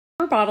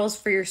Your bottles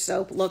for your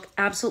soap look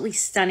absolutely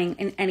stunning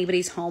in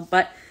anybody's home,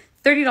 but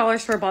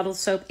 $30 for a bottle of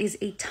soap is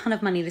a ton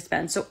of money to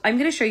spend. So I'm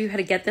going to show you how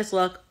to get this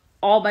look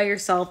all by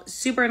yourself,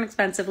 super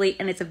inexpensively,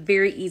 and it's a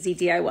very easy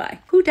DIY.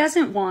 Who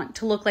doesn't want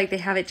to look like they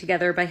have it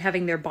together by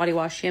having their body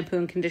wash, shampoo,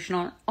 and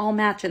conditioner all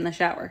match in the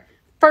shower?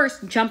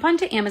 First, jump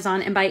onto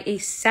Amazon and buy a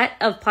set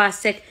of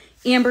plastic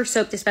amber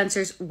soap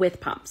dispensers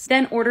with pumps.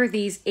 Then order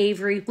these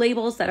Avery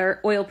labels that are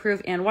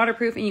oil-proof and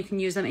waterproof, and you can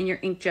use them in your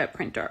inkjet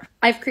printer.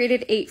 I've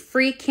created a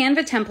free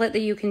Canva template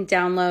that you can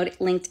download,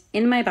 linked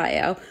in my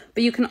bio,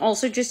 but you can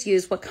also just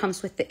use what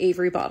comes with the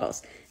Avery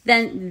bottles.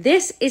 Then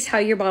this is how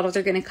your bottles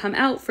are going to come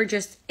out for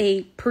just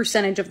a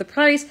percentage of the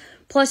price,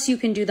 plus you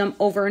can do them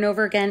over and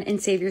over again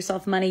and save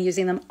yourself money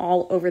using them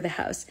all over the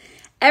house.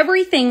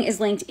 Everything is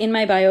linked in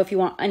my bio if you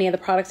want any of the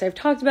products I've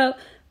talked about.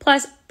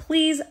 Plus,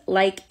 please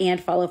like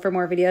and follow for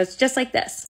more videos just like this.